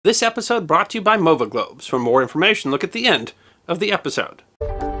This episode brought to you by Mova Globes. For more information, look at the end of the episode.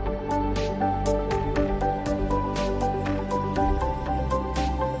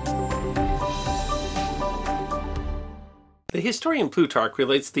 The historian Plutarch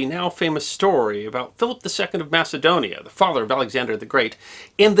relates the now famous story about Philip II of Macedonia, the father of Alexander the Great,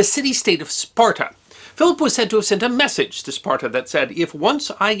 and the city-state of Sparta. Philip was said to have sent a message to Sparta that said, "If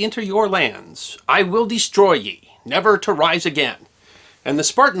once I enter your lands, I will destroy ye, never to rise again." And the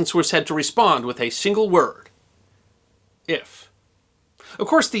Spartans were said to respond with a single word: if. Of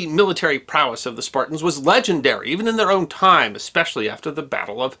course, the military prowess of the Spartans was legendary, even in their own time, especially after the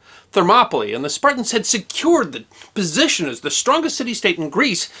Battle of Thermopylae, and the Spartans had secured the position as the strongest city-state in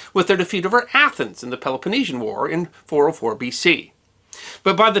Greece with their defeat over Athens in the Peloponnesian War in 404 BC.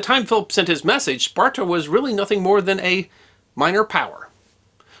 But by the time Philip sent his message, Sparta was really nothing more than a minor power.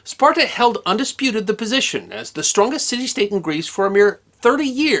 Sparta held undisputed the position as the strongest city-state in Greece for a mere 30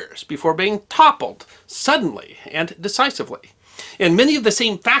 years before being toppled suddenly and decisively. And many of the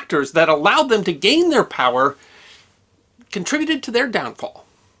same factors that allowed them to gain their power contributed to their downfall.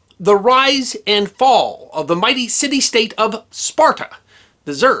 The rise and fall of the mighty city-state of Sparta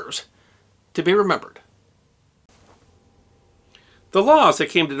deserves to be remembered. The laws that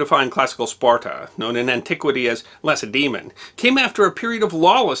came to define classical Sparta, known in antiquity as Lacedaemon, came after a period of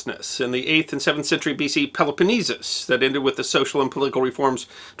lawlessness in the 8th and 7th century BC Peloponnesus that ended with the social and political reforms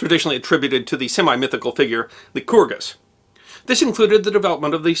traditionally attributed to the semi-mythical figure Lycurgus. This included the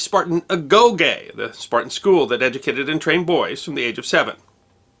development of the Spartan agoge, the Spartan school that educated and trained boys from the age of 7.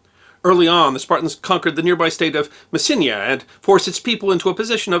 Early on, the Spartans conquered the nearby state of Messenia and forced its people into a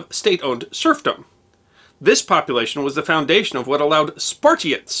position of state-owned serfdom. This population was the foundation of what allowed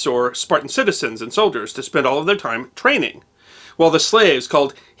Spartiates, or Spartan citizens and soldiers, to spend all of their time training, while the slaves,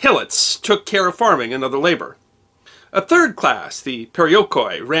 called helots, took care of farming and other labor. A third class, the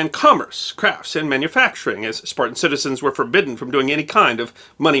periokoi, ran commerce, crafts, and manufacturing, as Spartan citizens were forbidden from doing any kind of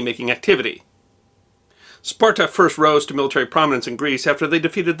money-making activity. Sparta first rose to military prominence in Greece after they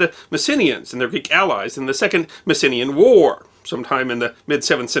defeated the Messenians and their Greek allies in the Second Messenian War, sometime in the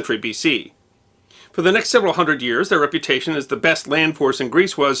mid-7th century BC. For the next several hundred years, their reputation as the best land force in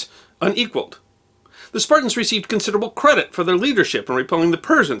Greece was unequaled. The Spartans received considerable credit for their leadership in repelling the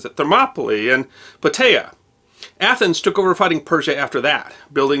Persians at Thermopylae and Plataea. Athens took over fighting Persia after that,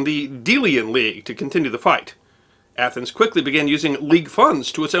 building the Delian League to continue the fight. Athens quickly began using league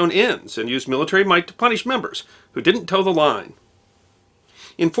funds to its own ends and used military might to punish members who didn't toe the line.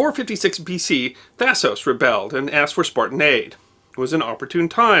 In 456 BC, Thassos rebelled and asked for Spartan aid. It was an opportune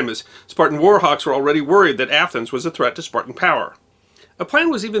time, as Spartan warhawks were already worried that Athens was a threat to Spartan power. A plan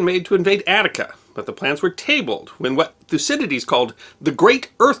was even made to invade Attica, but the plans were tabled when what Thucydides called the Great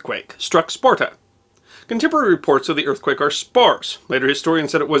Earthquake struck Sparta. Contemporary reports of the earthquake are sparse. Later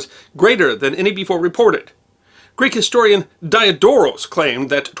historians said it was greater than any before reported. Greek historian Diodorus claimed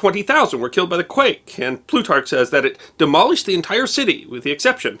that 20,000 were killed by the quake, and Plutarch says that it demolished the entire city with the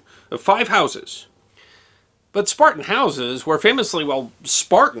exception of 5 houses. But Spartan houses were famously,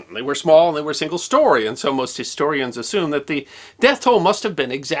 Spartan. They were small and they were single-story, and so most historians assume that the death toll must have been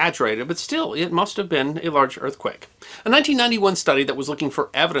exaggerated, but still, it must have been a large earthquake. A 1991 study that was looking for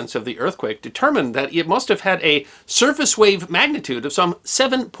evidence of the earthquake determined that it must have had a surface wave magnitude of some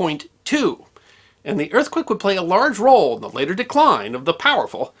 7.2, and the earthquake would play a large role in the later decline of the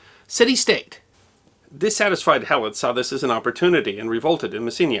powerful city-state. Dissatisfied helots saw this as an opportunity and revolted in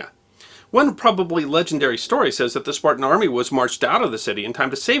Messenia. One probably legendary story says that the Spartan army was marched out of the city in time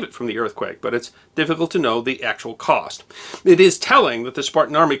to save it from the earthquake, but it's difficult to know the actual cost. It is telling that the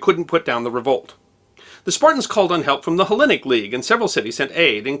Spartan army couldn't put down the revolt. The Spartans called on help from the Hellenic League, and several cities sent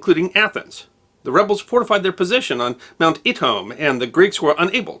aid, including Athens. The rebels fortified their position on Mount Ithome, and the Greeks were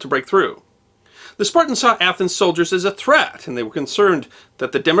unable to break through. The Spartans saw Athens' soldiers as a threat, and they were concerned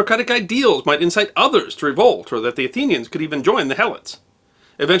that the democratic ideals might incite others to revolt, or that the Athenians could even join the helots.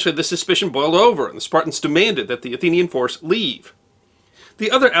 Eventually, the suspicion boiled over, and the Spartans demanded that the Athenian force leave. The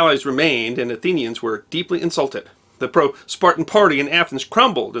other allies remained, and Athenians were deeply insulted. The pro-Spartan party in Athens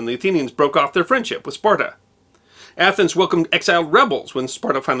crumbled, and the Athenians broke off their friendship with Sparta. Athens welcomed exiled rebels when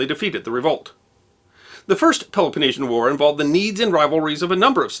Sparta finally defeated the revolt. The First Peloponnesian War involved the needs and rivalries of a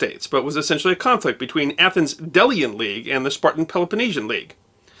number of states, but was essentially a conflict between Athens' Delian League and the Spartan Peloponnesian League.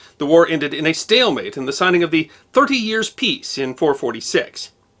 The war ended in a stalemate and the signing of the 30 Years' Peace in 446.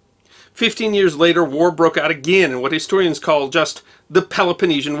 15 years later, war broke out again in what historians call just the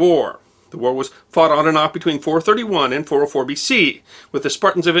Peloponnesian War. The war was fought on and off between 431 and 404 BC, with the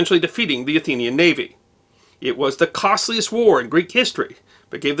Spartans eventually defeating the Athenian navy. It was the costliest war in Greek history,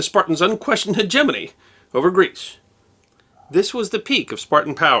 but gave the Spartans unquestioned hegemony over Greece. This was the peak of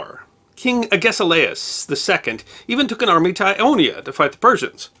Spartan power. King Agesilaus II even took an army to Ionia to fight the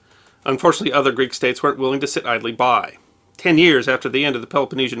Persians. Unfortunately, other Greek states weren't willing to sit idly by. 10 years after the end of the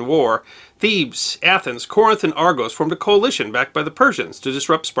Peloponnesian War, Thebes, Athens, Corinth, and Argos formed a coalition backed by the Persians to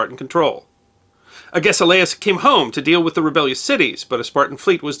disrupt Spartan control. Agesilaus came home to deal with the rebellious cities, but a Spartan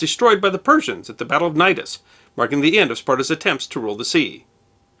fleet was destroyed by the Persians at the Battle of Cnidus, marking the end of Sparta's attempts to rule the sea.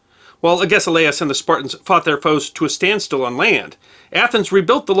 While Agesilaus and the Spartans fought their foes to a standstill on land, Athens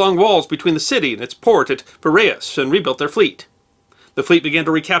rebuilt the long walls between the city and its port at Piraeus and rebuilt their fleet. The fleet began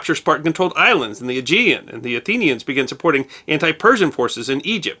to recapture Spartan-controlled islands in the Aegean, and the Athenians began supporting anti-Persian forces in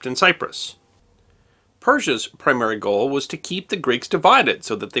Egypt and Cyprus. Persia's primary goal was to keep the Greeks divided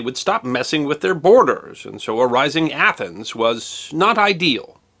so that they would stop messing with their borders, and so a rising Athens was not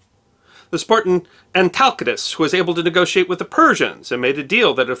ideal. The Spartan Antalcidas was able to negotiate with the Persians and made a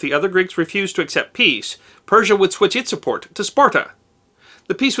deal that if the other Greeks refused to accept peace, Persia would switch its support to Sparta.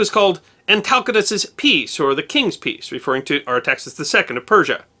 The peace was called Antalcidas' Peace, or the King's Peace, referring to Artaxerxes II of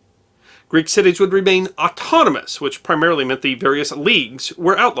Persia. Greek cities would remain autonomous, which primarily meant the various leagues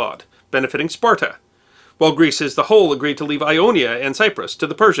were outlawed, benefiting Sparta, while Greece as the whole agreed to leave Ionia and Cyprus to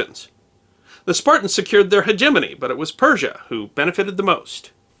the Persians. The Spartans secured their hegemony, but it was Persia who benefited the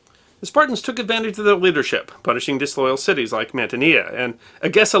most. The Spartans took advantage of their leadership, punishing disloyal cities like Mantinea, and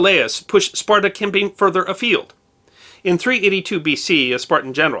Agesilaus pushed Sparta campaign further afield. In 382 BC, a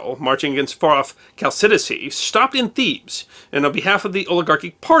Spartan general, marching against far-off Chalcidice, stopped in Thebes, and on behalf of the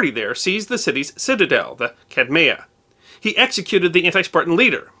oligarchic party there, seized the city's citadel, the Cadmea. He executed the anti-Spartan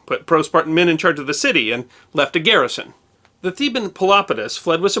leader, put pro-Spartan men in charge of the city, and left a garrison. The Theban Pelopidas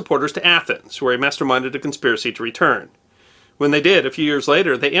fled with supporters to Athens, where he masterminded a conspiracy to return. When they did, a few years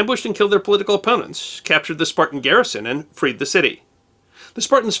later, they ambushed and killed their political opponents, captured the Spartan garrison, and freed the city. The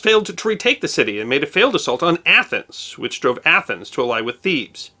Spartans failed to retake the city and made a failed assault on Athens, which drove Athens to ally with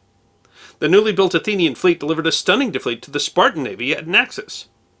Thebes. The newly built Athenian fleet delivered a stunning defeat to the Spartan navy at Naxos.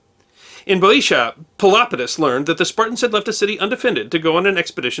 In Boeotia, Pelopidas learned that the Spartans had left the city undefended to go on an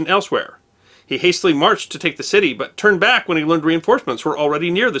expedition elsewhere. He hastily marched to take the city, but turned back when he learned reinforcements were already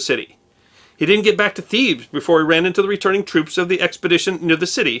near the city. He didn't get back to Thebes before he ran into the returning troops of the expedition near the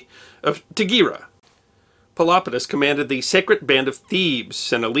city of Tegera. Pelopidas commanded the Sacred Band of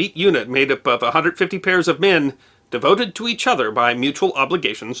Thebes, an elite unit made up of 150 pairs of men devoted to each other by mutual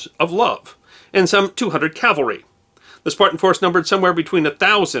obligations of love, and some 200 cavalry. The Spartan force numbered somewhere between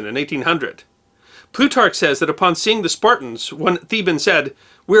 1,000 and 1,800. Plutarch says that upon seeing the Spartans, one Theban said,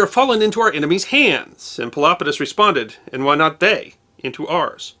 "We are fallen into our enemies' hands," and Pelopidas responded, "And why not they, into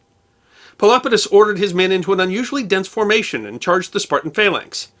ours?" Pelopidas ordered his men into an unusually dense formation and charged the Spartan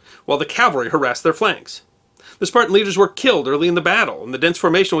phalanx, while the cavalry harassed their flanks. The Spartan leaders were killed early in the battle, and the dense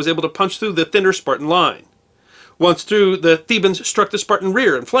formation was able to punch through the thinner Spartan line. Once through, the Thebans struck the Spartan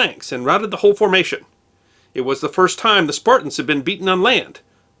rear and flanks and routed the whole formation. It was the first time the Spartans had been beaten on land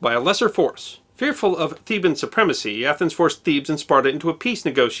by a lesser force. Fearful of Theban supremacy, Athens forced Thebes and Sparta into a peace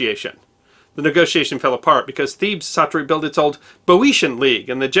negotiation. The negotiation fell apart because Thebes sought to rebuild its old Boeotian League,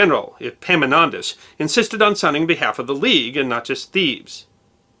 and the general, Epaminondas, insisted on signing on behalf of the League and not just Thebes.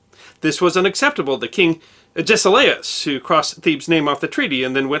 This was unacceptable to King Agesilaus, who crossed Thebes' name off the treaty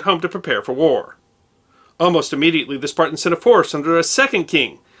and then went home to prepare for war. Almost immediately, the Spartans sent a force under a second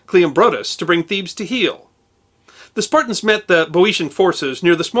king, Cleombrotus, to bring Thebes to heel. The Spartans met the Boeotian forces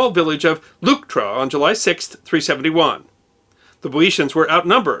near the small village of Leuctra on July 6, 371. The Boeotians were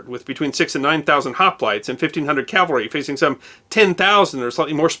outnumbered, with between 6,000 and 9,000 hoplites and 1,500 cavalry facing some 10,000 or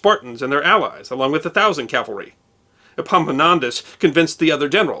slightly more Spartans and their allies, along with 1,000 cavalry. Epaminondas convinced the other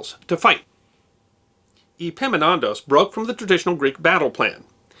generals to fight. Epaminondas broke from the traditional Greek battle plan.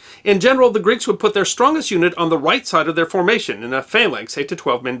 In general, the Greeks would put their strongest unit on the right side of their formation in a phalanx 8 to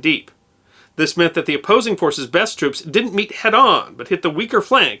 12 men deep. This meant that the opposing force's best troops didn't meet head-on, but hit the weaker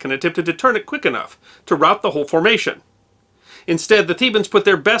flank and attempted to turn it quick enough to rout the whole formation. Instead, the Thebans put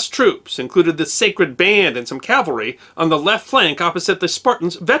their best troops, included the Sacred Band and some cavalry, on the left flank opposite the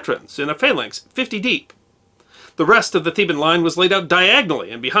Spartans' veterans in a phalanx 50 deep. The rest of the Theban line was laid out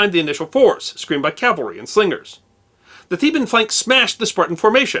diagonally and behind the initial force, screened by cavalry and slingers. The Theban flank smashed the Spartan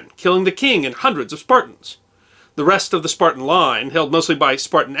formation, killing the king and hundreds of Spartans. The rest of the Spartan line, held mostly by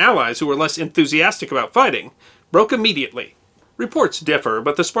Spartan allies who were less enthusiastic about fighting, broke immediately. Reports differ,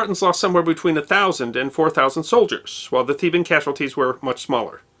 but the Spartans lost somewhere between 1,000 and 4,000 soldiers, while the Theban casualties were much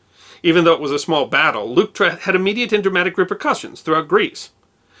smaller. Even though it was a small battle, Leuctra had immediate and dramatic repercussions throughout Greece.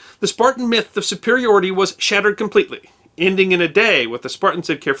 The Spartan myth of superiority was shattered completely, ending in a day what the Spartans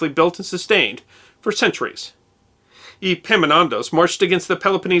had carefully built and sustained for centuries. Epaminondas marched against the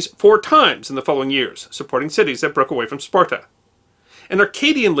Peloponnese 4 times in the following years, supporting cities that broke away from Sparta. An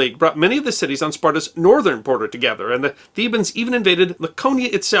Arcadian league brought many of the cities on Sparta's northern border together, and the Thebans even invaded Laconia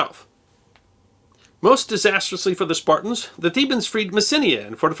itself. Most disastrously for the Spartans, the Thebans freed Messenia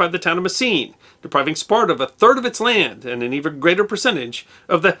and fortified the town of Messene, depriving Sparta of 1/3 of its land and an even greater percentage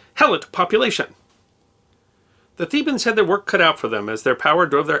of the Helot population. The Thebans had their work cut out for them as their power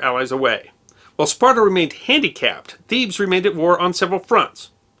drove their allies away. While Sparta remained handicapped, Thebes remained at war on several fronts.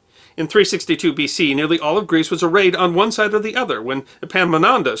 In 362 BC, nearly all of Greece was arrayed on one side or the other when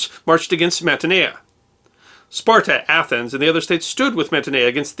Epaminondas marched against Mantinea. Sparta, Athens, and the other states stood with Mantinea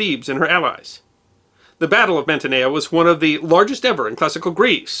against Thebes and her allies. The Battle of Mantinea was one of the largest ever in classical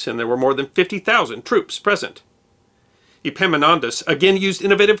Greece, and there were more than 50,000 troops present. Epaminondas again used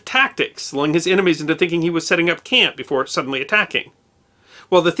innovative tactics, lulling his enemies into thinking he was setting up camp before suddenly attacking.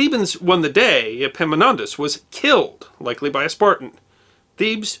 While the Thebans won the day, Epaminondas was killed, likely by a Spartan.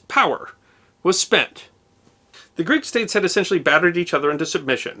 Thebes' power was spent. The Greek states had essentially battered each other into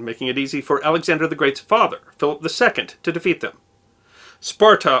submission, making it easy for Alexander the Great's father, Philip II, to defeat them.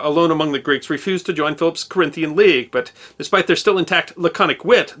 Sparta, alone among the Greeks, refused to join Philip's Corinthian League, but despite their still intact laconic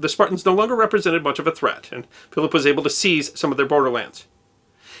wit, the Spartans no longer represented much of a threat, and Philip was able to seize some of their borderlands.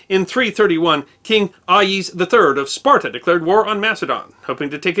 In 331, King Aias III of Sparta declared war on Macedon, hoping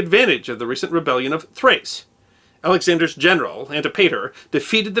to take advantage of the recent rebellion of Thrace. Alexander's general, Antipater,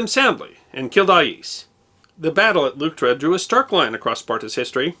 defeated them soundly and killed Aias. The battle at Leuctra drew a stark line across Sparta's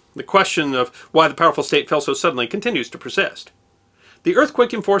history. The question of why the powerful state fell so suddenly continues to persist. The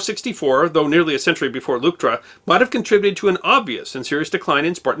earthquake in 464, though nearly a century before Leuctra, might have contributed to an obvious and serious decline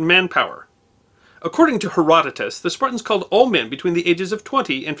in Spartan manpower. According to Herodotus, the Spartans called all men between the ages of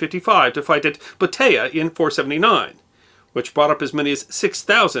 20 and 55 to fight at Plataea in 479, which brought up as many as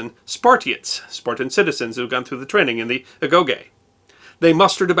 6,000 Spartiates, Spartan citizens who had gone through the training in the Agoge. They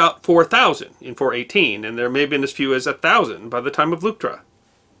mustered about 4,000 in 418, and there may have been as few as 1,000 by the time of Leuctra.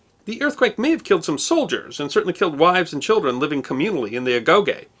 The earthquake may have killed some soldiers, and certainly killed wives and children living communally in the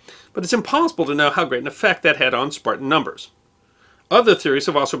Agoge, but it's impossible to know how great an effect that had on Spartan numbers. Other theories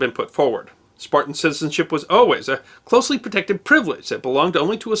have also been put forward. Spartan citizenship was always a closely protected privilege that belonged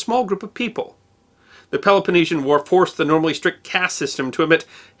only to a small group of people. The Peloponnesian War forced the normally strict caste system to admit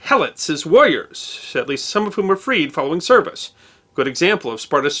helots as warriors, at least some of whom were freed following service. A good example of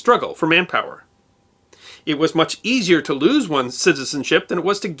Sparta's struggle for manpower. It was much easier to lose one's citizenship than it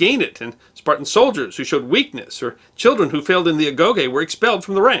was to gain it, and Spartan soldiers who showed weakness or children who failed in the Agoge were expelled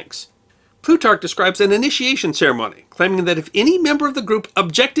from the ranks. Plutarch describes an initiation ceremony, claiming that if any member of the group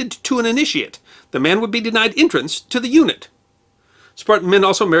objected to an initiate, the man would be denied entrance to the unit. Spartan men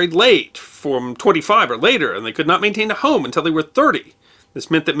also married late, from 25 or later, and they could not maintain a home until they were 30.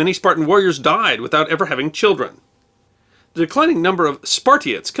 This meant that many Spartan warriors died without ever having children. The declining number of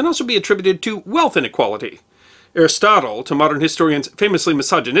Spartiates can also be attributed to wealth inequality. Aristotle, to modern historians famously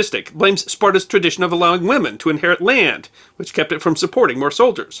misogynistic, blames Sparta's tradition of allowing women to inherit land, which kept it from supporting more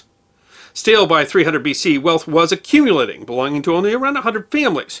soldiers. Still, by 300 BC, wealth was accumulating, belonging to only around 100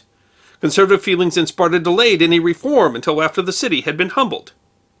 families. Conservative feelings in Sparta delayed any reform until after the city had been humbled.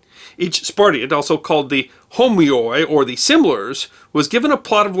 Each Spartiate, also called the homioi, or the similars, was given a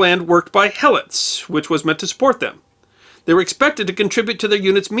plot of land worked by helots, which was meant to support them. They were expected to contribute to their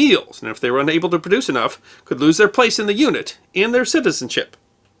unit's meals, and if they were unable to produce enough, could lose their place in the unit and their citizenship.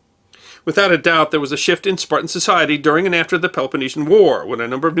 Without a doubt, there was a shift in Spartan society during and after the Peloponnesian War, when a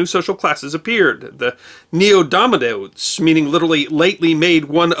number of new social classes appeared. The neodominodes, meaning literally lately made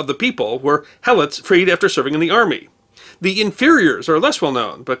one of the people, were helots freed after serving in the army. The inferiors are less well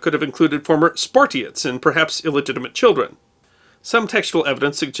known, but could have included former Spartiates and perhaps illegitimate children. Some textual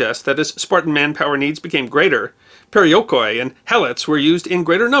evidence suggests that as Spartan manpower needs became greater, periokoi and helots were used in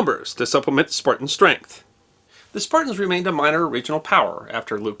greater numbers to supplement Spartan strength. The Spartans remained a minor regional power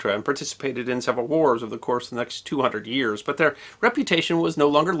after Leuctra and participated in several wars over the course of the next 200 years, but their reputation was no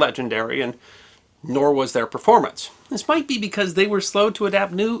longer legendary, and nor was their performance. This might be because they were slow to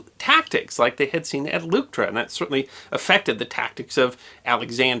adapt new tactics like they had seen at Leuctra, and that certainly affected the tactics of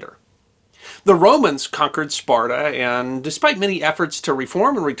Alexander. The Romans conquered Sparta, and despite many efforts to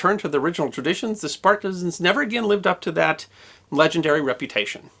reform and return to the original traditions, the Spartans never again lived up to that legendary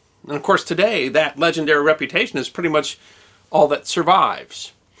reputation. And of course today, that legendary reputation is pretty much all that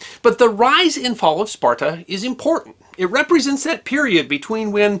survives. But the rise and fall of Sparta is important. It represents that period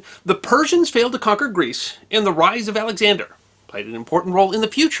between when the Persians failed to conquer Greece and the rise of Alexander, played an important role in the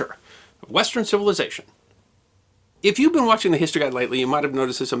future of Western civilization. If you've been watching the History Guide lately, you might have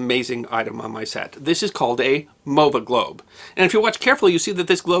noticed this amazing item on my set. This is called a MOVA globe. And if you watch carefully, you see that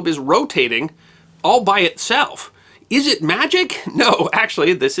this globe is rotating all by itself. Is it magic? No,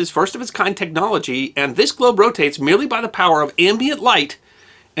 actually, this is first of its kind technology, and this globe rotates merely by the power of ambient light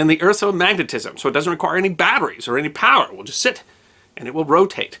and the Earth's own magnetism, so it doesn't require any batteries or any power. It will just sit and it will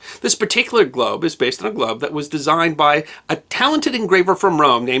rotate. This particular globe is based on a globe that was designed by a talented engraver from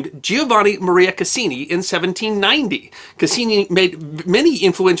Rome named Giovanni Maria Cassini in 1790. Cassini made many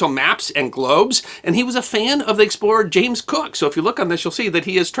influential maps and globes, and he was a fan of the explorer James Cook. So if you look on this, you'll see that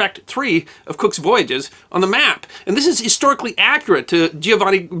he has tracked 3 of Cook's voyages on the map. And this is historically accurate to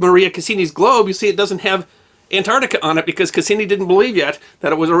Giovanni Maria Cassini's globe. You see it doesn't have Antarctica on it because Cassini didn't believe yet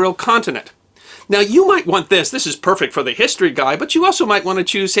that it was a real continent. Now, you might want this. This is perfect for the history guy, but you also might want to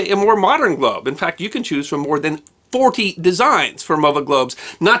choose, say, a more modern globe. In fact, you can choose from more than 40 designs for MOVA globes,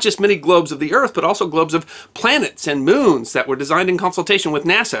 not just many globes of the Earth, but also globes of planets and moons that were designed in consultation with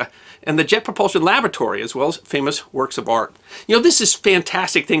NASA and the Jet Propulsion Laboratory, as well as famous works of art. You know, this is a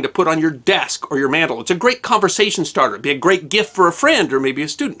fantastic thing to put on your desk or your mantle. It's a great conversation starter. It'd be a great gift for a friend or maybe a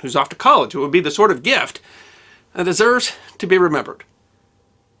student who's off to college. It would be the sort of gift that deserves to be remembered.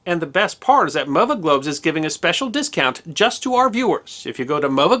 And the best part is that MOVA Globes is giving a special discount just to our viewers. If you go to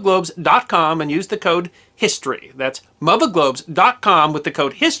movaglobes.com and use the code HISTORY, that's movaglobes.com with the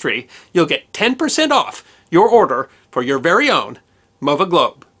code HISTORY, you'll get 10% off your order for your very own MOVA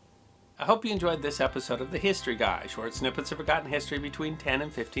Globe. I hope you enjoyed this episode of The History Guy, short snippets of forgotten history between 10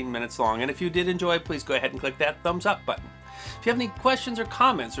 and 15 minutes long. And if you did enjoy, please go ahead and click that thumbs up button. If you have any questions or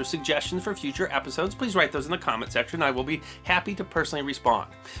comments or suggestions for future episodes, please write those in the comment section. I will be happy to personally respond.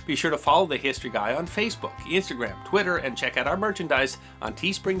 Be sure to follow The History Guy on Facebook, Instagram, Twitter, and check out our merchandise on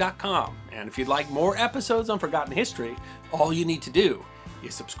teespring.com. And if you'd like more episodes on forgotten history, all you need to do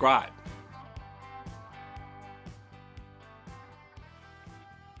is subscribe.